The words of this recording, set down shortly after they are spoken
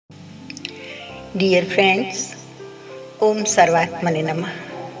Dear friends, Om Sarvatmane Namah.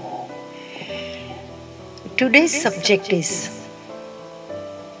 Today's topic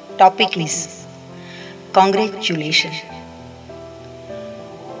is congratulations.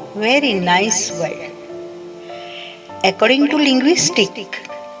 Very nice word. According to linguistics,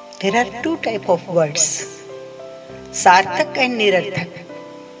 there are two types of words. Sarthak and Nirarthak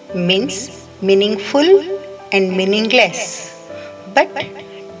means meaningful and meaningless. But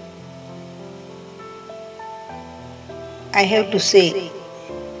I have to say,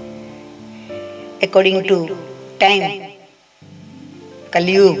 according to time,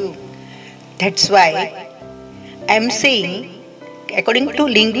 Kali-yuga, that's why I am saying, according to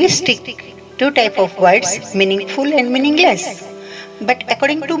linguistics, two types of words, meaningful and meaningless. But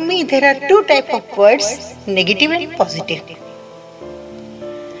according to me, there are two types of words, negative and positive.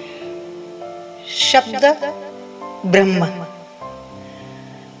 Shabda Brahma.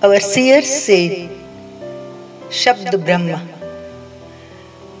 Our seers say, Shabda Brahma.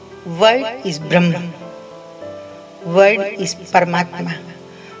 Word is Brahma. Word is Paramatma.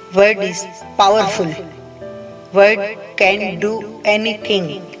 Word is powerful. Word can do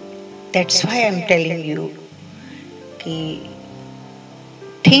anything. That's why I am telling you,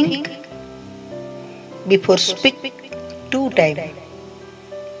 think before speak two times.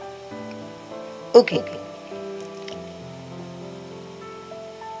 Okay.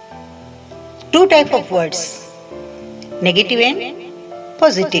 Two types of words, negative and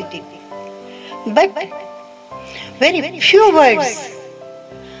positive. But very few words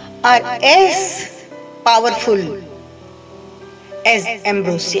are as powerful as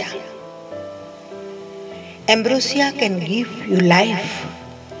ambrosia. Ambrosia can give you life,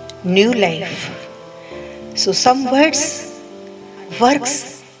 new life. So some words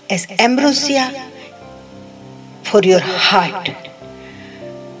works as ambrosia for your heart.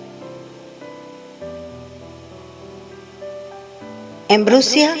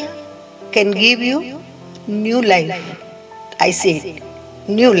 Ambrosia can give you new life. I said,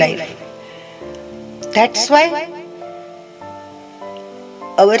 new life. That's why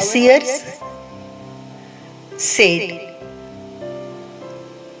our seers said,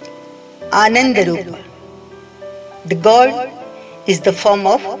 Anandarupa. The God is the form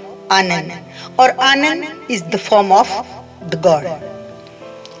of Anand, or Anand is the form of the God.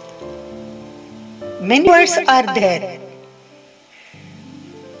 Many words are there.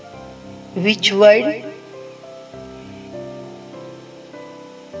 Which word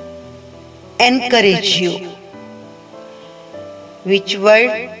encourage you? Which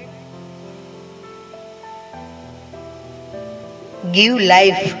word give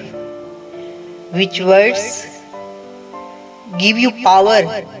life? Which words give you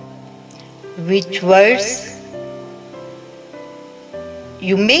power? Which words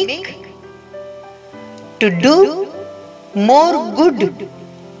you make to do more good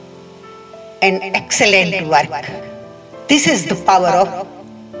and excellent work? This is the power of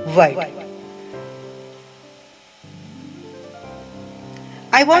word.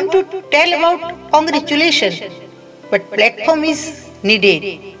 I want to tell about congratulations, but platform is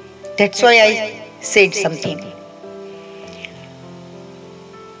needed. That's why I said something.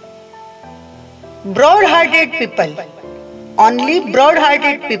 Broad-hearted people, only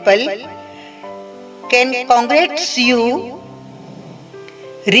broad-hearted people can congratulate you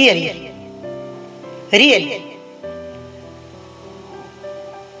really. Really.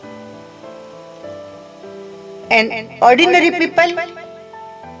 And ordinary people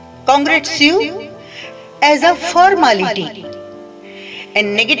congratulate you as a formality.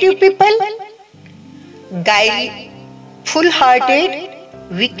 And negative people, guile, full-hearted,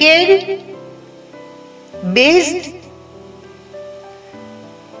 wicked, based,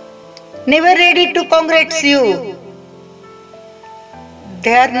 never ready to congratulate you.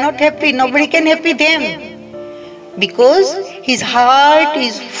 They are not happy, nobody can happy them, because his heart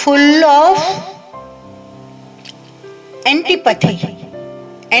is full of antipathy,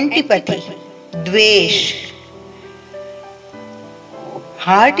 dvesh.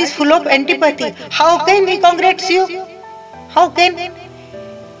 Heart is full of antipathy. How can he congratulate you? How can?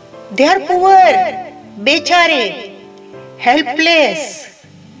 They are poor, bechare, helpless.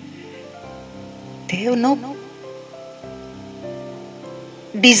 They have no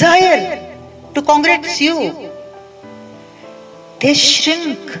desire to congratulate you. They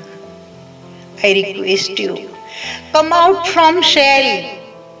shrink. I request you, come out from shell,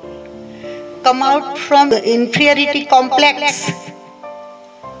 come out from the inferiority complex,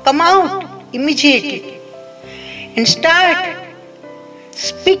 come out immediately and start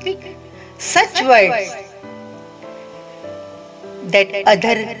speak such words that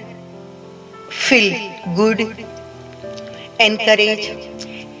other feel good, encourage,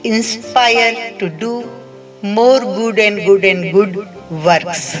 inspire to do more good and good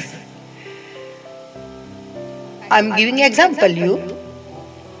works. I am giving example. You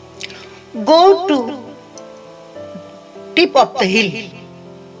go to tip of the hill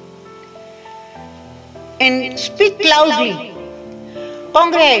and speak loudly,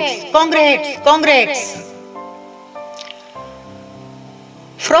 congrats, congrats, congrats.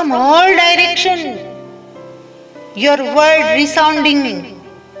 From all direction, your word resounding,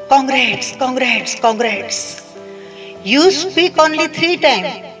 congrats, congrats, congrats. You speak only 3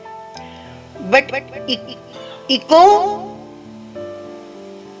 times, but echo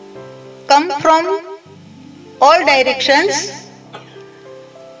come from all directions,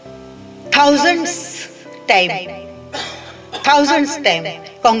 thousands time,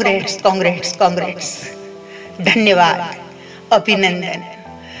 congrats, congrats, congrats, dhanyavad, abhinandan.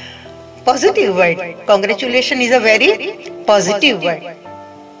 Positive word. Congratulations is a very positive word.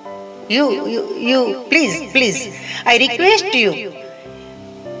 You, please, I request you.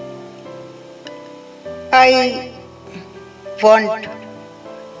 I want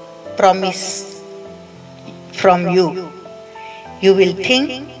promise from you. You will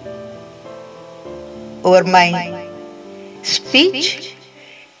think over my speech,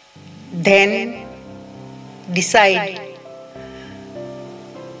 then decide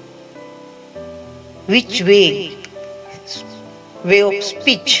which way of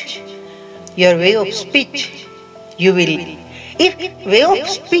speech, your way of speech, you will. If way of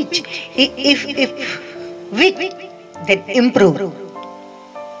speech, if weak, then improve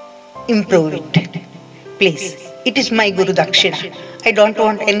it. Please, it is my Guru Dakshina. I don't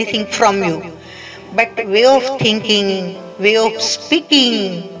want anything from you. But way of thinking, way of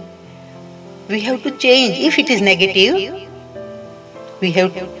speaking, we have to change. If it is negative, we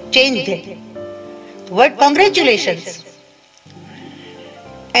have to change that. Word congratulations.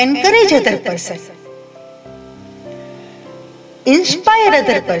 Encourage other person. Inspire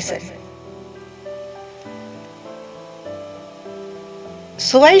other person.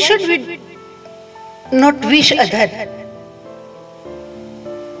 So why should we not wish other?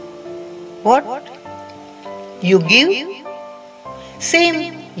 What? You give,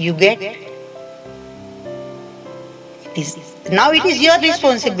 same you get. Now it is your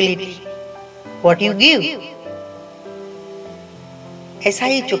responsibility. What you give, ऐसा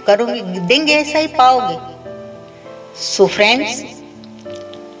ही जो करोगे देंगे ऐसा ही पाओगे. So friends,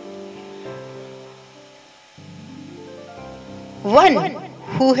 one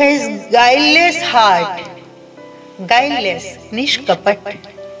who has guileless heart, guileless, nishkapat,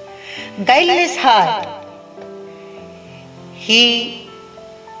 guileless heart, he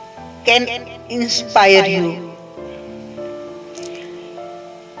can inspire you.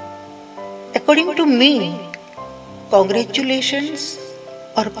 According to me, congratulations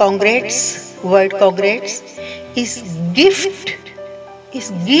or congrats, word congrats is gift,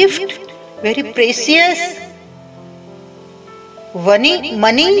 very precious.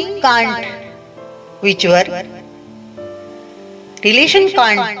 Money can't which work, relation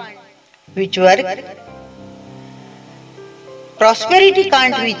can't which work, prosperity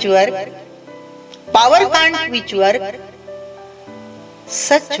can't which work, power can't which work,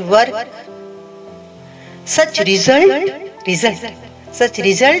 such work, such result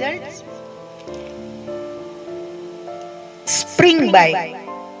spring by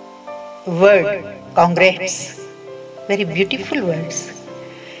word congrats. Very beautiful words.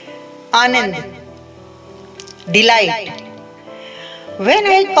 Anand, delight. When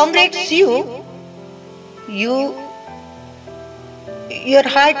I congrats you, your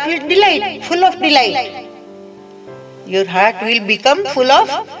heart will delight, full of delight. Your heart will become full of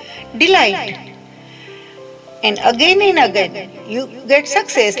delight. And again you get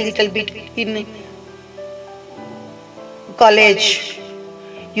success little bit in college.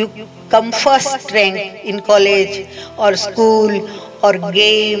 You come first rank in college or school or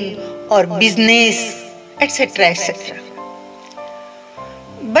game or business, etc., etc.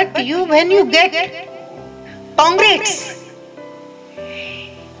 But when you get congrats,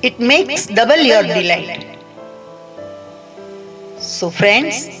 it makes double your delight. So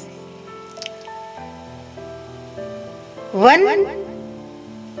friends, one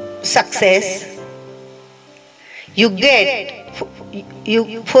success you get,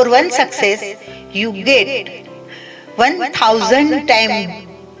 for one success you get 1,000 times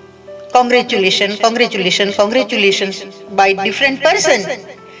congratulations by different person.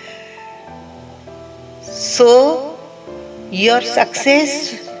 So your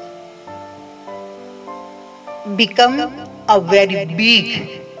success become a very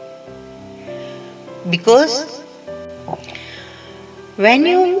big. Because when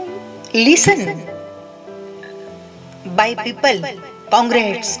you listen by people,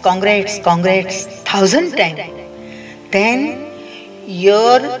 congrats, congrats, congrats, 1,000 times, then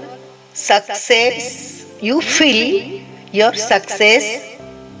your success, you feel your success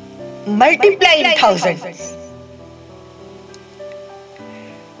multiplied in thousands.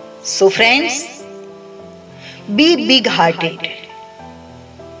 So friends, be big-hearted.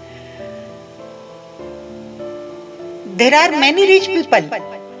 There are many rich people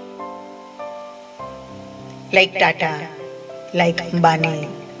like Tata, like Ambani,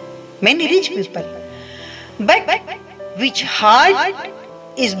 many rich people. But which heart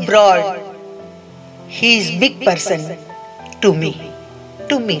is broad, he is big person to me.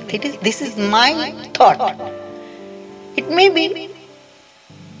 To me, this is my thought. It may be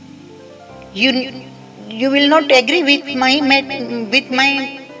you will not agree with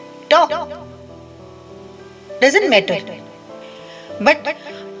my talk. Doesn't matter. But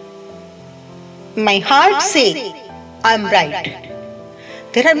my heart says I am right.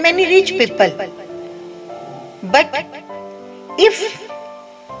 There are many rich people. But if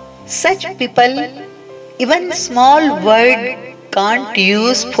such people, even small word can't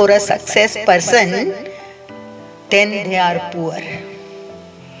use for a success person, then they are poor.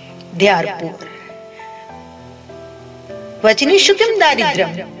 They are poor. Vachinishukam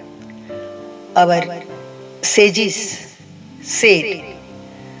daridram. Our sages said,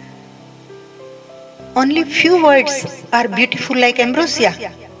 only few words are beautiful like ambrosia.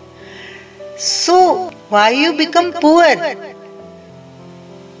 So why you become poor?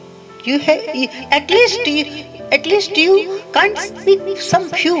 At least you can't speak some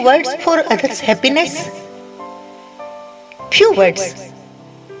few words for others' happiness. Few words.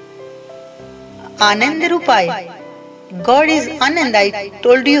 Anand Rupaya. God is Anand, I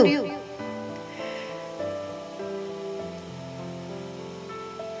told you.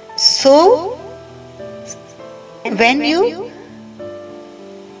 So, when you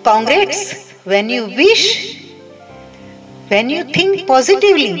congrats, when you wish, when you think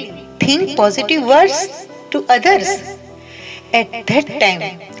positively, think positive words to others, at that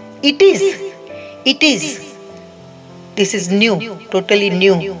time, this is new, totally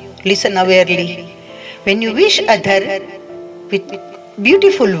new. Listen awarely. When you wish other with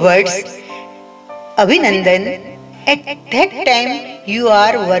beautiful words, Abhinandan, at that time you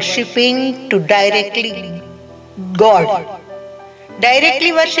are worshipping to directly God.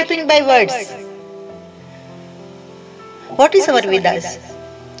 Directly worshipping by words. What is our Vedas?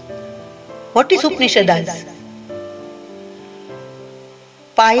 What is Upanishads?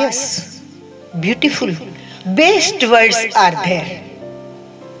 Pious, beautiful, best words are there.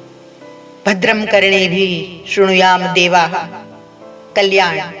 Bhadram karnebhi shrunuyam devaha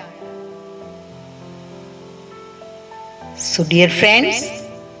kalyan. So dear friends,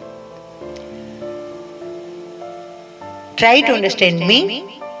 try to understand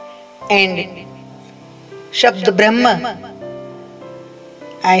me and Shabd Brahma.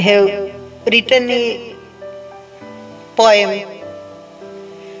 I have written a poem.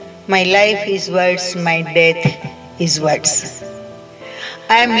 My life is words, my death is words.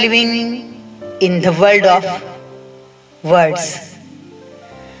 I am living in the world of words.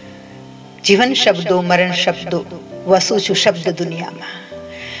 Jivan Shabdo, Maran Shabdo, Vasuchu Shabd Duniya Ma.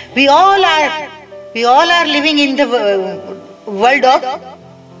 We all are living in the world of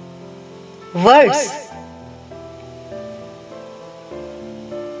words.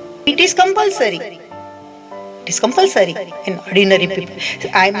 It is compulsory. It is compulsory in ordinary people.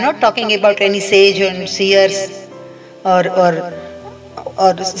 I am not talking about any sage or seers or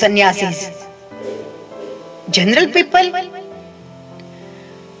sannyasis. General people,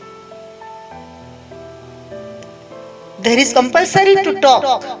 there is compulsory to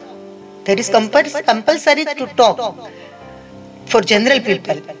talk. There is compulsory to talk for general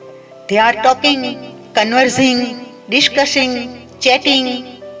people. They are talking, conversing, discussing,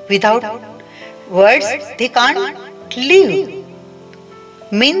 chatting without words. They can't live.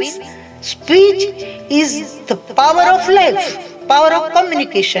 Means speech is the power of life, power of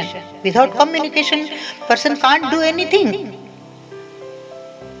communication. Without communication, person can't do anything.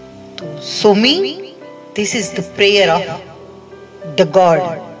 So this is the prayer of the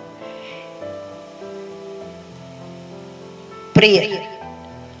God. Prayer.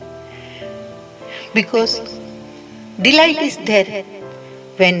 Because delight is there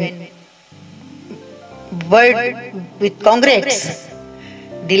when word with congrats,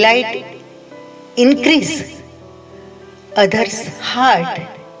 delight increase others' heart.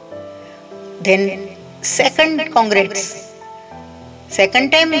 Then second congrats,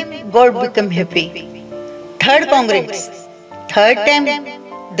 Second time God become happy. Third congrats. Third time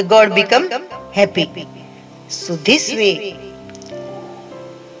the God become happy. So this way,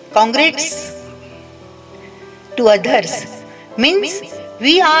 congrats to others means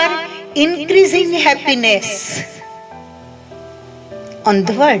we are increasing happiness on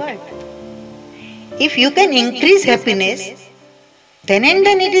the world. If you can increase happiness, then and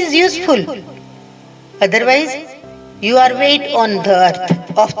then it is useful. Otherwise, you are weight on the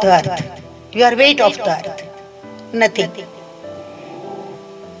earth, of the earth. You are weight of the earth. Nothing.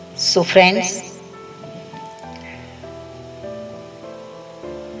 So friends,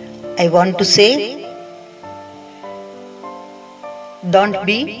 I want to say, don't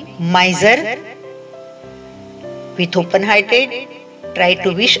be miser. With open-hearted, try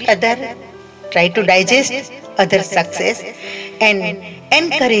to wish other, try to digest other success and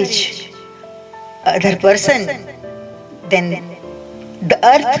encourage other person. Then the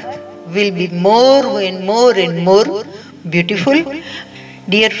earth will be more and more and more beautiful.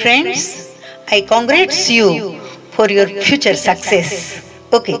 Dear friends, I congratulate you for your future success.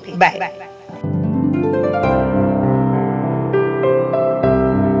 Okay, bye.